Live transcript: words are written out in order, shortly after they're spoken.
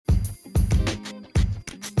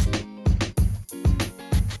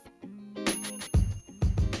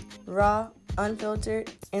raw, unfiltered,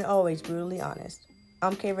 and always brutally honest.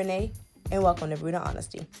 I'm Kay Renee, and welcome to Brutal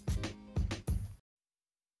Honesty.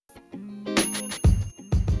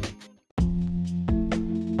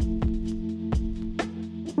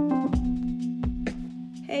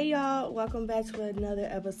 Hey y'all, welcome back to another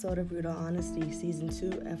episode of Brutal Honesty, Season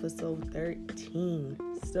 2, Episode 13.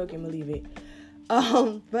 Still can't believe it.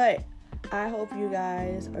 But I hope you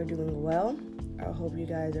guys are doing well. I hope you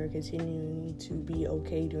guys are continuing to be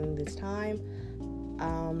okay during this time.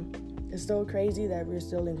 It's so crazy that we're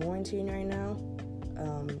still in quarantine right now.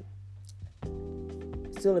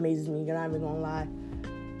 Still amazes me, I'm not even gonna lie.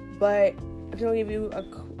 But I'm gonna give you a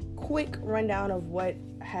quick rundown of what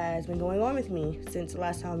has been going on with me since the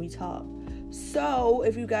last time we talked. So,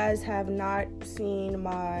 if you guys have not seen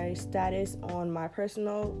my status on my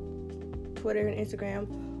personal Twitter and Instagram,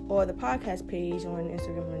 or the podcast page on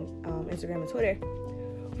Instagram and Twitter,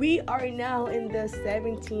 we are now in the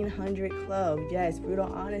 1700 club. Yes,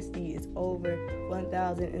 Brutal Honesty is over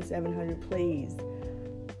 1,700 plays.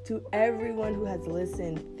 To everyone who has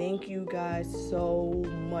listened, thank you guys so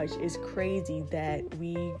much. It's crazy that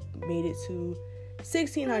we made it to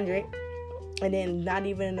 1,600, and then not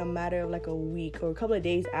even in a matter of like a week or a couple of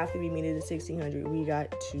days after we made it to 1,600, we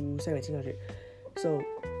got to 1,700. So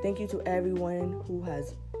thank you to everyone who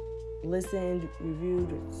has listened,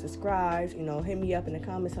 reviewed, subscribed, hit me up in the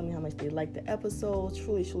comments, tell me how much they like the episodes.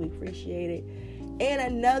 Truly appreciate it. And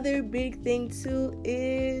another big thing too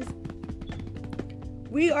is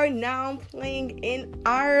we are now playing in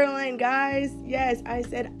Ireland, guys. Yes, I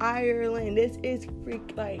said Ireland. This is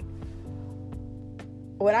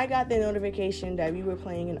when I got the notification that we were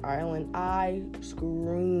playing in Ireland, I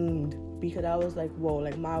screamed because I was like, whoa,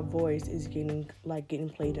 like my voice is getting played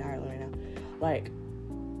in Ireland right now. Like,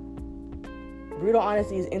 Brutal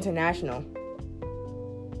Honesty is international.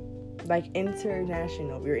 Like,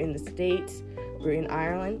 international. We're in the States. We're in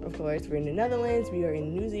Ireland, of course. We're in the Netherlands. We are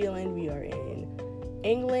in New Zealand. We are in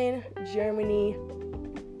England, Germany,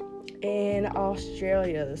 and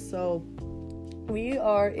Australia. So, we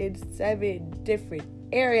are in 7 different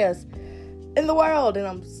areas in the world. And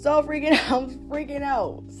I'm freaking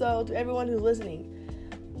out. So, to everyone who's listening,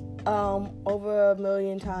 over 1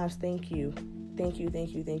 million times, thank you. Thank you.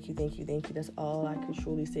 That's all I could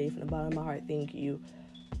truly say from the bottom of my heart. Thank you.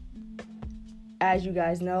 As you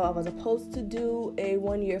guys know, I was supposed to do a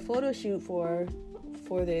 1-year photo shoot for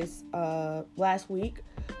this last week,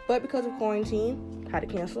 but because of quarantine, had to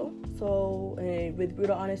cancel. So with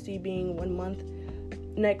Brutal Honesty being 1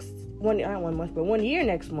 year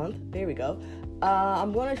next month. There we go.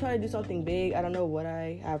 I'm going to try to do something big. I don't know what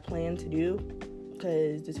I have planned to do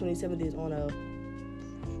because the 27th is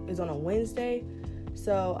on a Wednesday,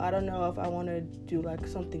 so I don't know if I want to do like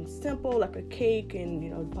something simple, like a cake,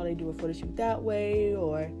 and probably do a photo shoot that way,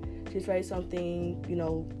 or just write something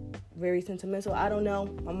very sentimental. I don't know.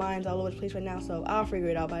 My mind's all over the place right now, so I'll figure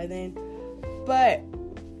it out by then. But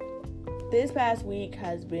this past week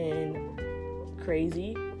has been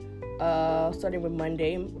crazy. Starting with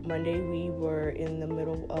Monday, we were in the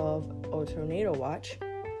middle of a tornado watch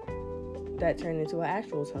that turned into an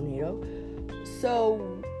actual tornado.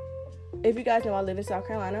 So, if you guys know, I live in South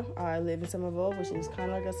Carolina. I live in Somerville, which is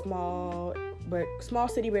kind of like a small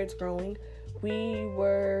city, but it's growing. We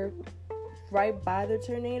were right by the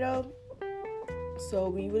tornado, so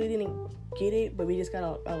we really didn't get it, but we just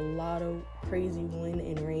got a lot of crazy wind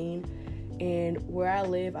and rain. And where I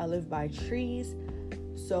live by trees,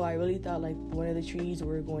 so I really thought like one of the trees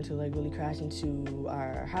were going to like really crash into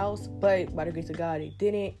our house, but by the grace of God, it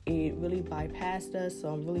didn't. It really bypassed us, so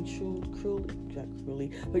I'm really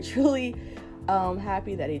truly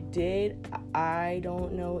happy that it did. I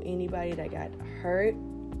don't know anybody that got hurt.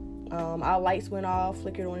 Our lights went off,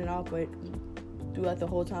 flickered on and off, but throughout the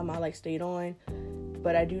whole time, my lights stayed on.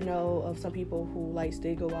 But I do know of some people who lights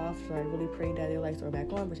did go off, so I really pray that their lights are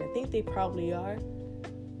back on, which I think they probably are.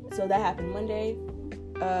 So that happened Monday.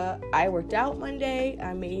 I worked out Monday.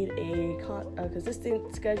 I made a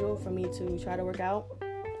consistent schedule for me to try to work out,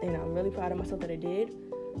 and I'm really proud of myself that I did.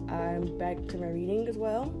 I'm back to my reading as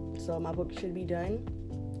well, so my book should be done.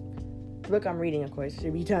 The book I'm reading, of course,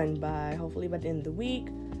 should be done hopefully by the end of the week.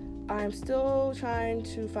 I'm still trying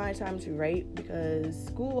to find time to write because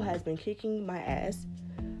school has been kicking my ass,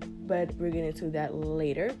 but we're getting into that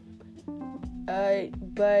later.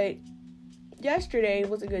 But yesterday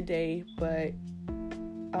was a good day, but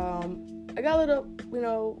I got a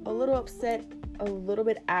little upset a little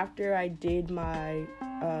bit after I did my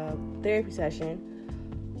therapy session.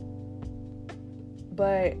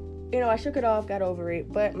 But, I shook it off, got over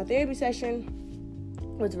it. But my therapy session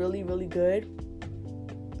was really, really good.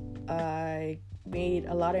 I made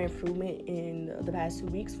a lot of improvement in the past 2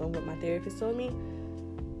 weeks from what my therapist told me.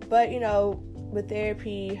 But, with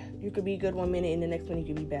therapy, you could be good 1 minute and the next minute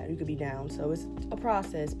you could be bad. You could be down. So it's a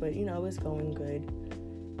process, but, it's going good.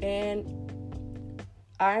 And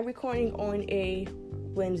I'm recording on a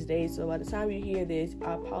Wednesday. So by the time you hear this,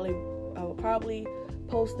 I will probably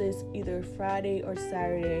post this either Friday or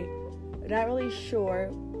Saturday. Not really sure,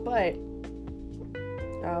 but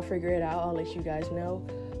I'll figure it out. I'll let you guys know.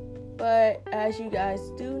 But as you guys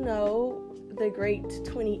do know, the great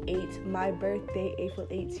 28th, my birthday, April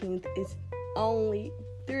 18th, is only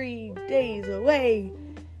 3 days away.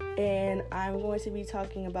 And I'm going to be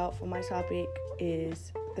talking about, for my topic,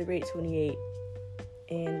 is the great 28.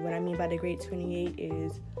 And what I mean by the great 28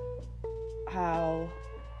 is how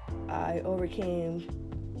I overcame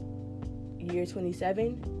year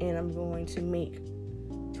 27, and I'm going to make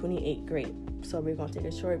 28 great. So we're going to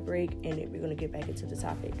take a short break, and then we're going to get back into the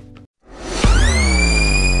topic.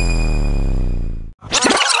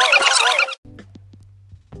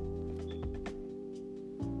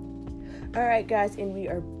 All right, guys, and we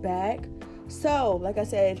are back. So, like I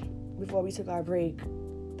said before we took our break,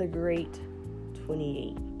 the great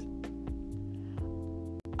 28.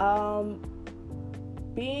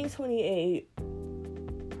 Being 28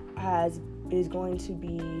 is going to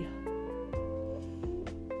be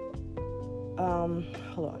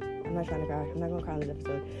hold on. I'm not trying to cry. I'm not gonna cry in this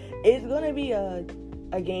episode. It's gonna be a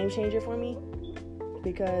game changer for me,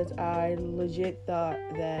 because I legit thought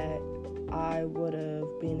that I would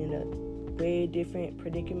have been in a way different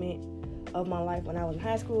predicament of my life when I was in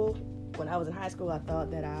high school. When I was in high school, I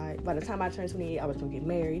thought that by the time I turned 28, I was gonna get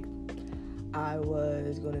married. I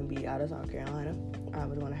was gonna be out of South Carolina. I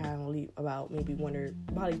was gonna have about maybe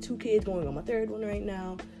probably 2 kids, going on my 3rd one right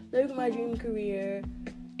now, living my dream career,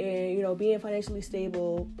 and being financially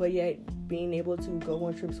stable, but yet being able to go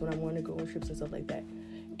on trips when I want to go on trips and stuff like that.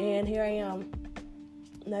 And here I am,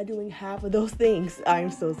 not doing half of those things. I'm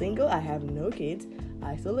still single. I have no kids.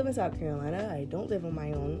 I still live in South Carolina. I don't live on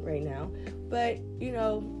my own right now, but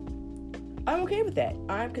I'm okay with that.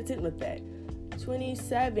 I'm content with that.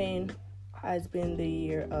 27 has been the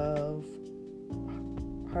year of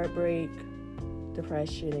heartbreak,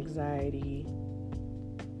 depression, anxiety,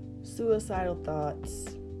 suicidal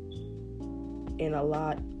thoughts, and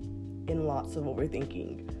lots of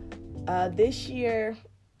overthinking. This year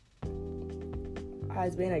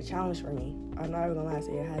has been a challenge for me. I'm not even gonna lie,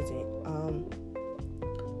 say it hasn't.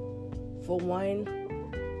 For one,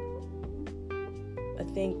 I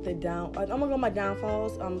think I'm gonna go with my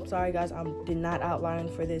downfalls. I'm sorry, guys, I did not outline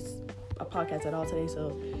for this podcast at all today,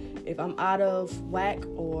 so if I'm out of whack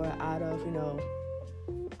or out of,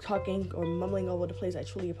 talking or mumbling over the place, I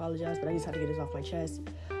truly apologize, but I just had to get this off my chest.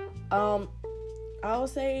 I will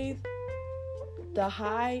say the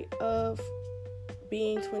high of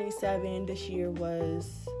being 27 this year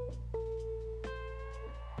was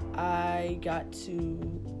I got to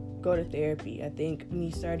go to therapy. I think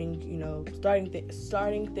me starting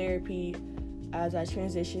therapy as I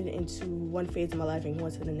transitioned into one phase of my life and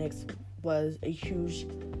going to the next was a huge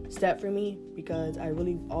step for me, because I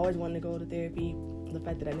really always wanted to go to therapy. The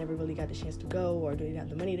fact that I never really got the chance to go or didn't have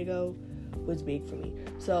the money to go was big for me.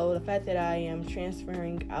 So the fact that I am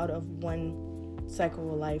transferring out of one cycle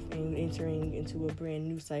of life and entering into a brand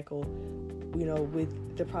new cycle,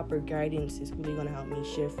 with the proper guidance, is really going to help me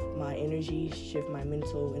shift my energy, shift my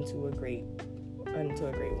mental into a great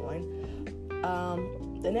one.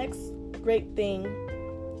 The next great thing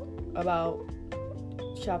about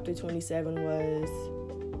chapter 27 was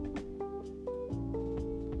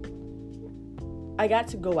I got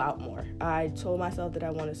to go out more. I told myself that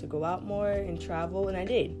I wanted to go out more and travel, and I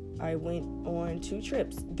did. I went on 2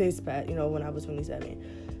 trips this past, when I was 27.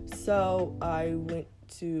 So I went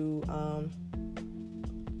to,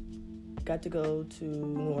 got to go to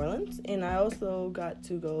New Orleans, and I also got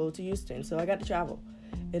to go to Houston. So I got to travel.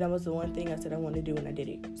 And that was the one thing I said I wanted to do, and I did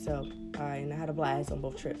it. So I had a blast on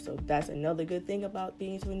both trips. So that's another good thing about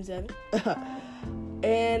being 27.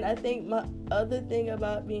 And I think my other thing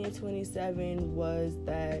about being 27 was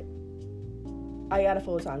that I got a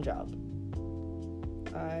full-time job.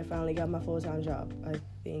 I finally got my full-time job. I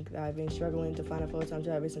think I've been struggling to find a full-time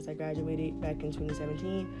job ever since I graduated back in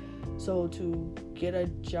 2017. So to get a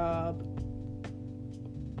job,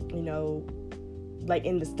 like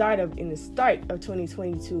in the start of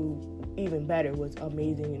 2022, even better, was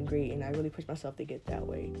amazing and great, and I really pushed myself to get that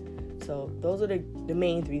way. So those are the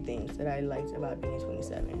main 3 things that I liked about being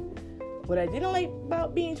 27. What I didn't like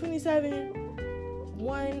about being 27,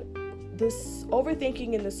 one, this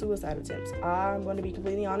overthinking and the suicide attempts. I'm going to be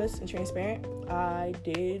completely honest and transparent. I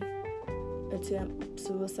did attempt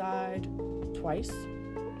suicide twice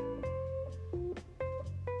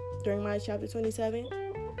during my chapter 27.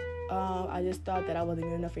 I just thought that I wasn't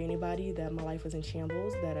good enough for anybody, that my life was in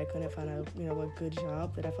shambles, that I couldn't find a good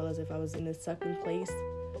job, that I felt as if I was in a sucking place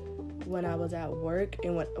when I was at work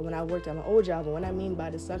and when I worked at my old job. And what I mean by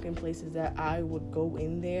the sucking place is that I would go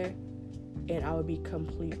in there and I would be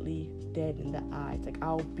completely dead in the eyes. Like,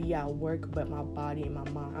 I'll be at work, but my body and my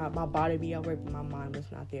mind, my body be at work, but my mind was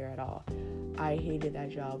not there at all. I hated that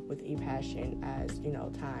job with a passion as,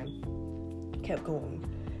 time kept going.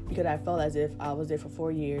 Because I felt as if I was there for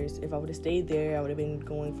 4 years. If I would have stayed there, I would have been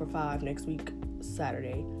going for 5 next week,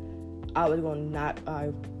 Saturday. I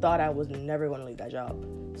thought I was never going to leave that job.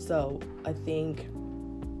 So I think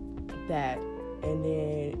that, and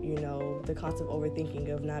then, the constant overthinking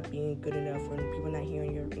of not being good enough or people not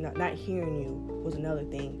hearing you was another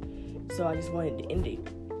thing. So I just wanted to end it.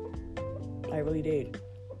 I really did.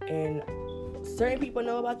 And certain people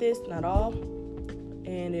know about this, not all.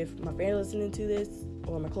 And if my friends are listening to this,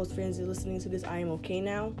 or my close friends are listening to this, I am okay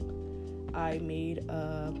now. I made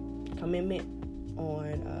a commitment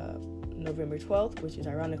on November 12th, which is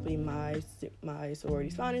ironically my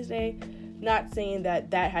sorority's Founders Day. Not saying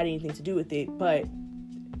that had anything to do with it, but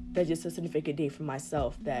that's just a significant day for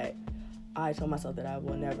myself, that I told myself that I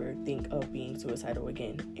will never think of being suicidal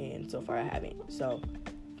again, and so far I haven't. So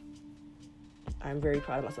I'm very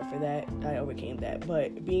proud of myself for that. I overcame that.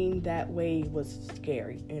 But being that way was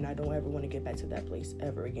scary, and I don't ever want to get back to that place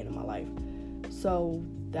ever again in my life. So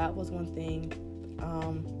that was one thing.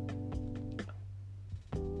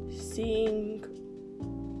 Seeing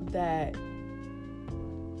that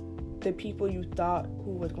the people you thought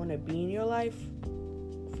who was going to be in your life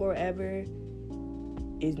forever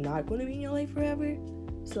is not going to be in your life forever.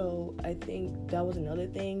 So I think that was another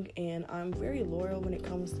thing. And I'm very loyal when it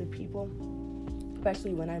comes to people,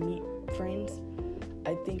 especially when I meet friends.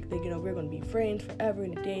 I think that, we're going to be friends forever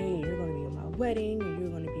and a day, and you're going to be in my wedding, and you're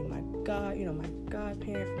going to be my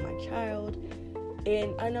godparent for my child.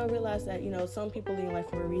 And I realize that, some people in your life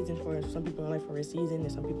for a reason, some people in your life for a season,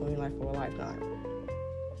 and some people in your life for a lifetime.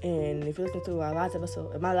 And if you listen to my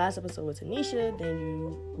last episode with Tanisha, then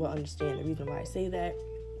you will understand the reason why I say that.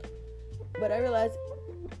 But I realized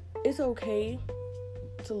it's okay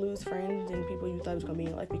to lose friends and people you thought was going to be in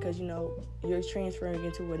your life, because, you're transferring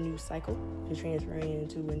into a new cycle. You're transferring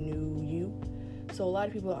into a new you. So a lot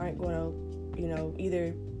of people aren't going to,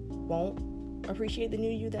 either won't appreciate the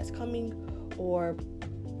new you that's coming, or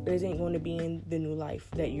isn't going to be in the new life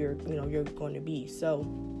that you're going to be. So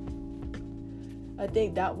I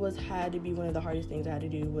think that had to be one of the hardest things I had to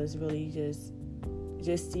do, was really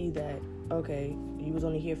just see that, okay, you was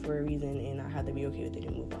only here for a reason, and I had to be okay with it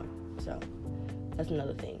and move on. So that's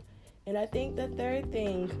another thing. And I think the third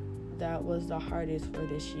thing that was the hardest for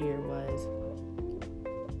this year was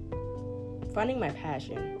finding my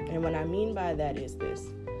passion. And what I mean by that is this.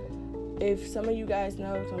 If some of you guys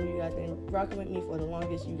know, some of you guys have been rocking with me for the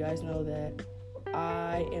longest, you guys know that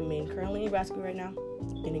I am currently in grad school right now,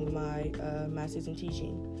 getting my master's in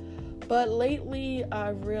teaching. But lately,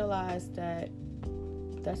 I've realized that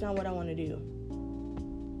that's not what I want to do.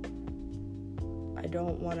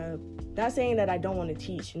 Not saying that I don't want to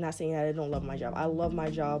teach, not saying that I don't love my job. I love my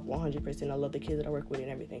job 100%. I love the kids that I work with and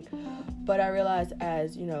everything. But I realized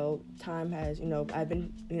as, time has, I've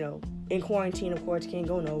been, in quarantine, of course, can't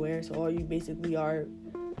go nowhere. So all you basically are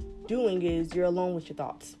doing is you're alone with your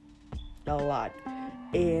thoughts a lot.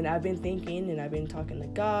 And I've been thinking, and I've been talking to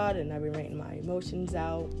God, and I've been writing my emotions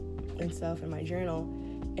out and stuff in my journal.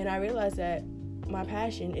 And I realized that my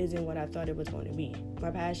passion isn't what I thought it was going to be.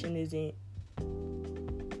 My passion isn't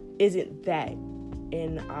that.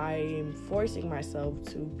 And I am forcing myself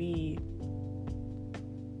to be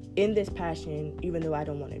in this passion even though I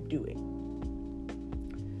don't want to do it.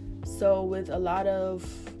 So with a lot of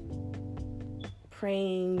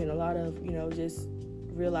praying and a lot of, just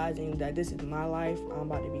realizing that this is my life,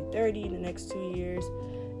 I'm about to be 30 in the next 2 years,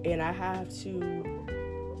 and I have to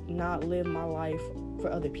not live my life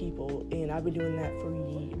for other people. And I've been doing that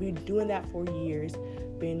for years.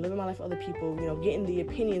 Been living my life for other people, getting the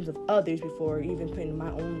opinions of others before even putting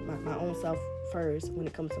my own self first when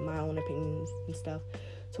it comes to my own opinions and stuff.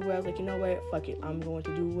 So where I was like, you know what, fuck it, I'm going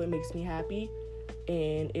to do what makes me happy.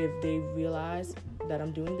 And if they realize that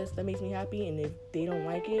I'm doing this that makes me happy, and if they don't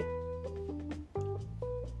like it,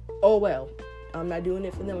 oh well, I'm not doing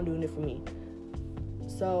it for them, I'm doing it for me.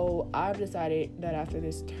 So I've decided that after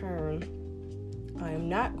this term, I am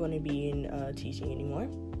not going to be in teaching anymore.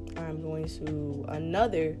 I'm going to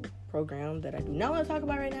another program that I do not want to talk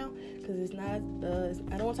about right now, because it's not, I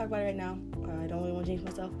don't want to talk about it right now. I don't really want to jinx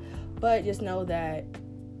myself. But just know that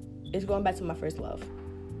it's going back to my first love.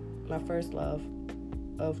 my first love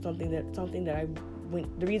of something that I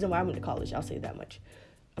went, the reason why I went to college, I'll say that much.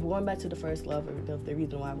 I'm going back to the first love of the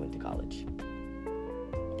reason why I went to college.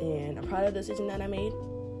 And I'm proud of the decision that I made.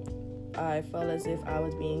 I felt as if I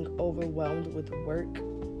was being overwhelmed with work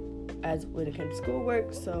as when it came to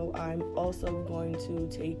schoolwork, so I'm also going to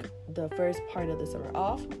take the first part of the summer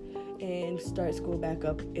off and start school back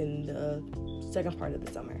up in the second part of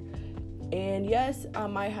the summer. And yes, I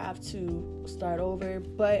might have to start over,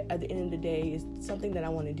 but at the end of the day, it's something that I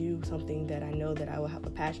want to do, something that I know that I will have a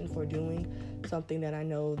passion for doing, something that I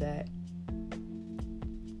know that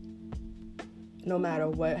no matter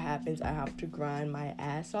what happens, I have to grind my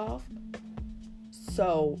ass off.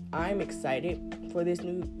 So I'm excited for this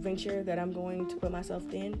new venture that I'm going to put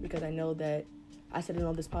myself in, because I know that I said it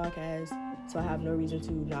on this podcast, so I have no reason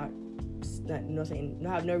to not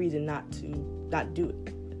do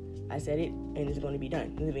it. I said it, and it's going to be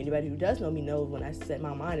done. And if anybody who does know me knows when I set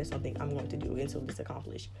my mind to something, I'm going to do it until it's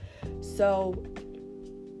accomplished. So,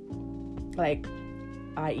 like,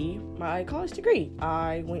 i.e., my college degree.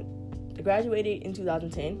 I graduated in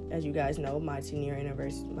 2010. As you guys know, my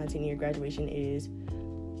 10-year graduation is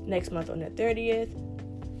next month on the 30th.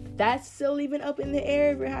 That's still even up in the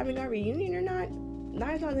air if we're having our reunion or not.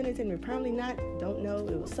 9 times out of 10, we're probably not. Don't know.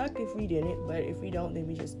 It will suck if we didn't, but if we don't, then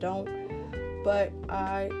we just don't. But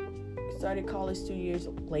I started college 2 years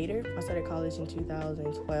later. I started college in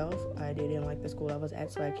 2012. I didn't like the school I was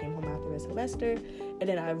at, so I came home after a semester. And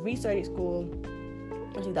then I restarted school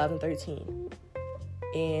in 2013.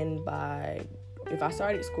 And if I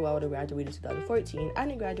started school, I would have graduated in 2014. I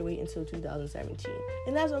didn't graduate until 2017.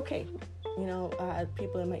 And that's okay. You know, I had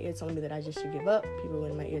people in my ear telling me that I just should give up. People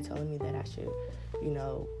in my ear telling me that I should,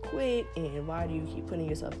 quit. And why do you keep putting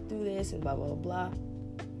yourself through this and blah, blah, blah.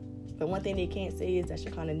 But one thing they can't say is that she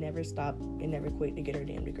kind of never stopped and never quit to get her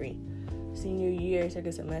damn degree. Senior year,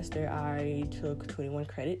 second semester, I took 21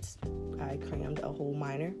 credits. I crammed a whole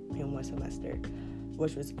minor in one semester,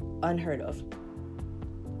 which was unheard of.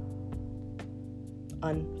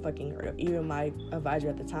 Unfucking heard of. Even my advisor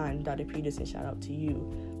at the time, Dr. Peterson, shout out to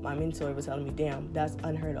you, my mentor, was telling me, damn, that's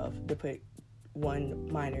unheard of to put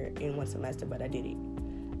one minor in one semester, but I did it.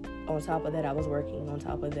 On top of that, I was working. On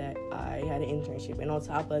top of that, I had an internship. And on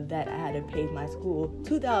top of that, I had to pay my school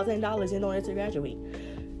 $2,000 in order to graduate.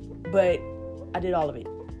 But I did all of it.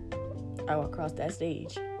 I walked across that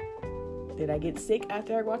stage. Did I get sick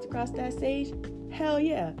after I walked across that stage? Hell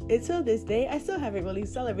yeah. Until this day, I still haven't really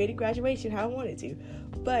celebrated graduation how I wanted to.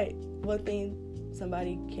 But one thing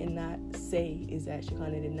somebody cannot say is that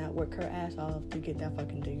Shekinah did not work her ass off to get that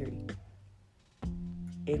fucking degree.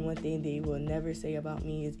 And one thing they will never say about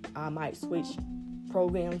me is I might switch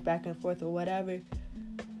programs back and forth or whatever.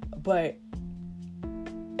 But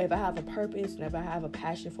if I have a purpose and if I have a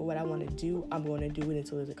passion for what I want to do, I'm going to do it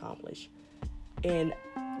until it's accomplished. And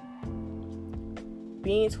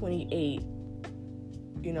being 28,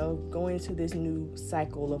 going into this new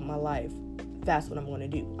cycle of my life, that's what I'm going to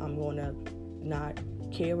do. I'm going to not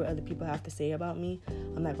care what other people have to say about me.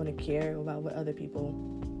 I'm not going to care about what other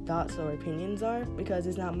people thoughts or opinions are, because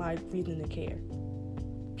it's not my reason to care.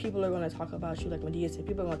 People are going to talk about you, like Medea said,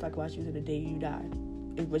 people are going to talk about you to the day you die.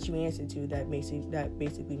 It's what you answer to that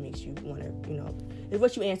basically makes you want to, it's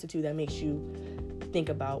what you answer to that makes you think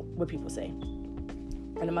about what people say.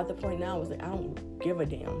 And I'm at the point now, I don't give a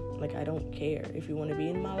damn. Like, I don't care. If you want to be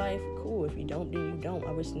in my life, cool. If you don't, then you don't.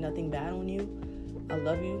 I wish nothing bad on you. I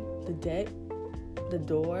love you. The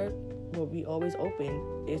door will be always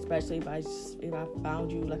open, especially if I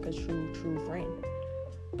found you like a true friend.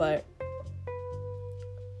 But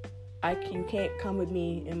you can't come with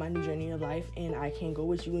me in my new journey of life, and I can't go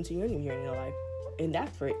with you into your new journey of life. And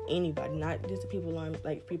that's for anybody, not just the people I'm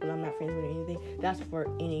not friends with or anything. That's for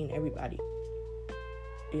any and everybody.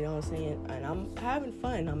 You know what I'm saying? And I'm having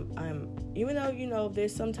fun. I'm even though,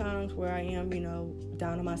 there's some times where I am,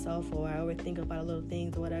 down on myself, or I overthink about little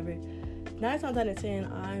things or whatever. 9 times out of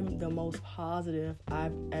 10, I'm the most positive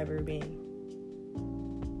I've ever been.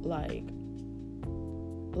 Like,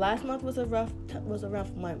 last month was a rough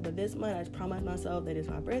month, but this month I promised myself that it's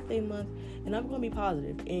my birthday month, and I'm going to be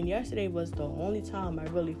positive. And yesterday was the only time I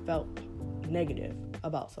really felt negative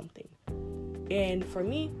about something. And for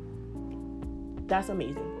me, that's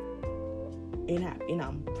amazing. And happy. And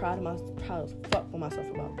I'm proud as fuck for myself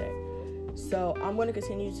about that. So I'm going to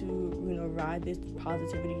continue to, ride this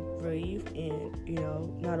positivity wave and,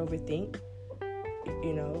 not overthink,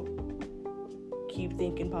 keep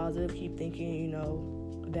thinking positive, keep thinking,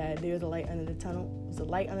 that there's a light under the tunnel. There's a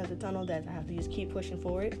light under the tunnel that I have to just keep pushing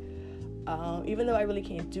forward. Even though I really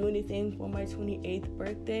can't do anything for my 28th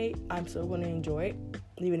birthday, I'm still going to enjoy it.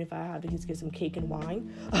 Even if I have to just get some cake and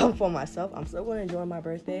wine for myself, I'm still going to enjoy my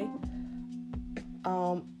birthday.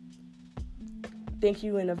 Thank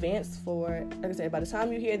you in advance for, like I said, by the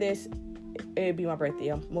time you hear this, it'll be my birthday.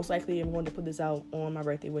 I'm going to put this out on my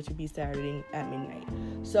birthday, which would be Saturday at midnight.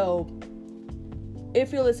 So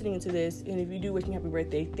if you're listening to this, and if you do wish me happy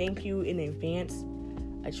birthday, thank you in advance.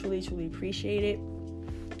 I truly, truly appreciate it.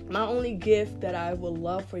 My only gift that I would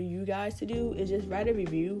love for you guys to do is just write a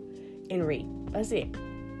review and rate. That's it.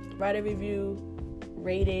 Write a review,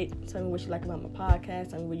 rate it, tell me what you like about my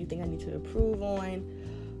podcast, tell me what you think I need to improve on.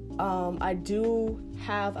 I do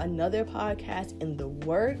have another podcast in the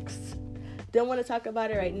works. Don't want to talk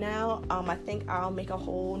about it right now. I think I'll make a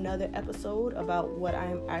whole nother episode about what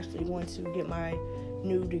I'm actually going to get my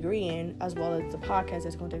new degree in, as well as the podcast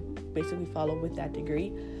that's going to basically follow with that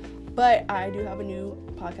degree. But I do have a new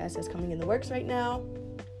podcast that's coming in the works right now.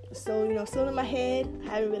 So, still in my head.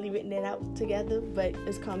 I haven't really written it out together, but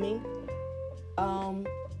it's coming.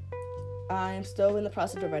 I'm still in the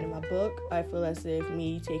process of writing my book. I feel as if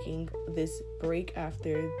me taking this break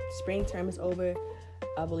after spring term is over,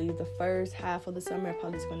 I believe the first half of the summer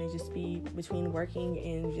probably is going to just be between working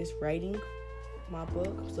and just writing my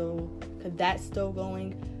book. So, because that's still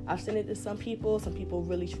going. I've sent it to some people. Some people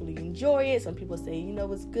really, truly enjoy it. Some people say,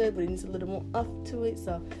 it's good, but it needs a little more up to it.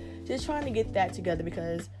 So, just trying to get that together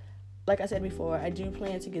because, like I said before, I do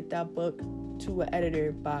plan to get that book to an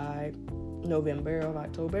editor by November or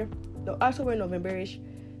October. No, October, November-ish.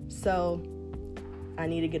 So, I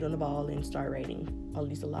need to get on the ball and start writing at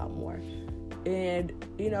least a lot more. And,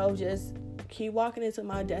 just keep walking into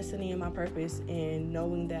my destiny and my purpose and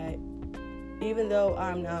knowing that even though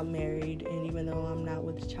I'm not married and even though I'm not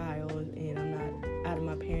with a child and I'm not out of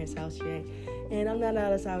my parents' house yet and I'm not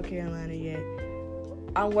out of South Carolina yet,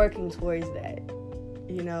 I'm working towards that,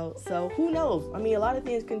 So who knows? I mean, a lot of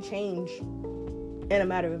things can change in a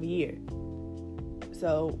matter of a year.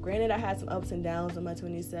 So granted, I had some ups and downs on my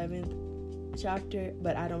 27th chapter,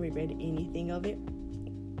 but I don't regret anything of it.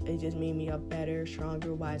 It just made me a better,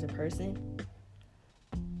 stronger, wiser person.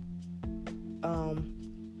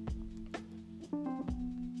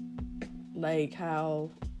 Like how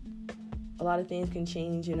a lot of things can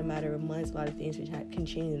change in a matter of months, a lot of things can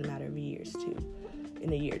change in a matter of years too,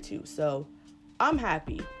 in a year too. So I'm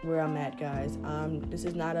happy where I'm at, guys. This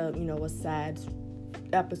is not a sad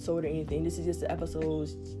episode or anything. This is just an episode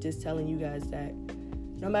just telling you guys that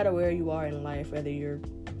no matter where you are in life, whether you're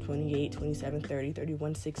 28, 27, 30,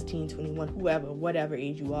 31, 16, 21, whatever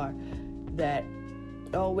age you are, that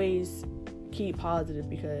always keep positive,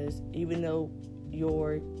 because even though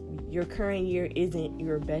your current year isn't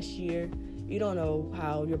your best year, you don't know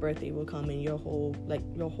how your birthday will come and your whole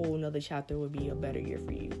another chapter will be a better year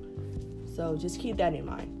for you. So just keep that in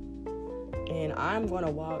mind. And I'm going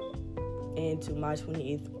to walk into my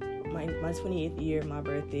 28th year, my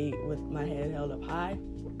birthday, with my head held up high.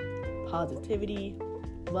 Positivity,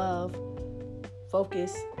 love,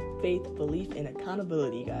 focus, faith, belief, and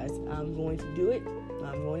accountability, guys. I'm going to do it.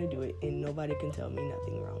 I'm going to do it, and nobody can tell me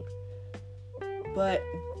nothing wrong. But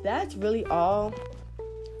that's really all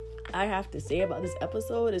I have to say about this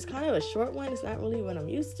episode. It's kind of a short one. It's not really what I'm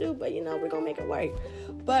used to, but we're going to make it work.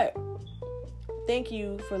 But thank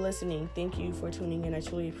you for listening. Thank you for tuning in. I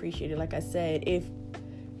truly appreciate it. Like I said, if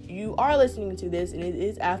you are listening to this and it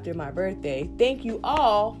is after my birthday, thank you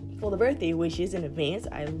all for the birthday wishes in advance.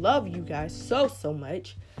 I love you guys so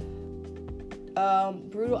much.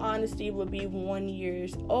 Brutal Honesty will be 1 year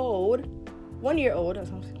old. I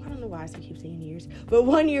don't know why I keep saying years, but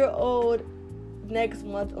 1 year old next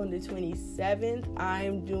month on the 27th.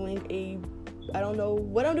 I'm doing I don't know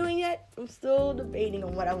what I'm doing yet. I'm still debating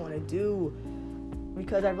on what I want to do,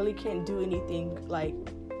 because I really can't do anything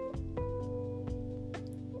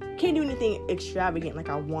extravagant like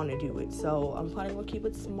I want to do it. So I'm probably going to keep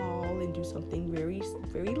it small and do something very,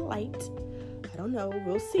 very light. I don't know.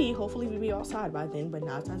 We'll see. Hopefully we'll be outside by then, but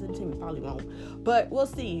 9 times out of 10 we probably won't. But we'll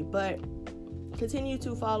see. But continue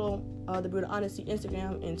to follow the Brutal Honesty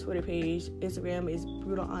Instagram and Twitter page. Instagram is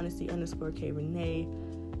brutalhonesty_K Renee.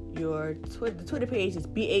 The Twitter page is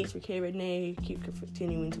BH for K Renee. Keep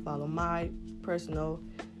continuing to follow my personal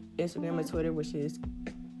Instagram and Twitter, which is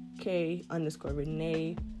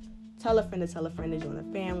K_Renee. Tell a friend to join the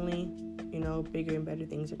family. Bigger and better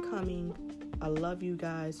things are coming. I love you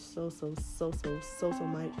guys so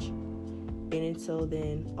much. And until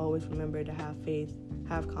then, always remember to have faith,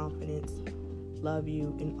 have confidence, love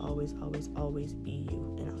you, and always be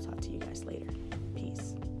you. And I'll talk to you guys later.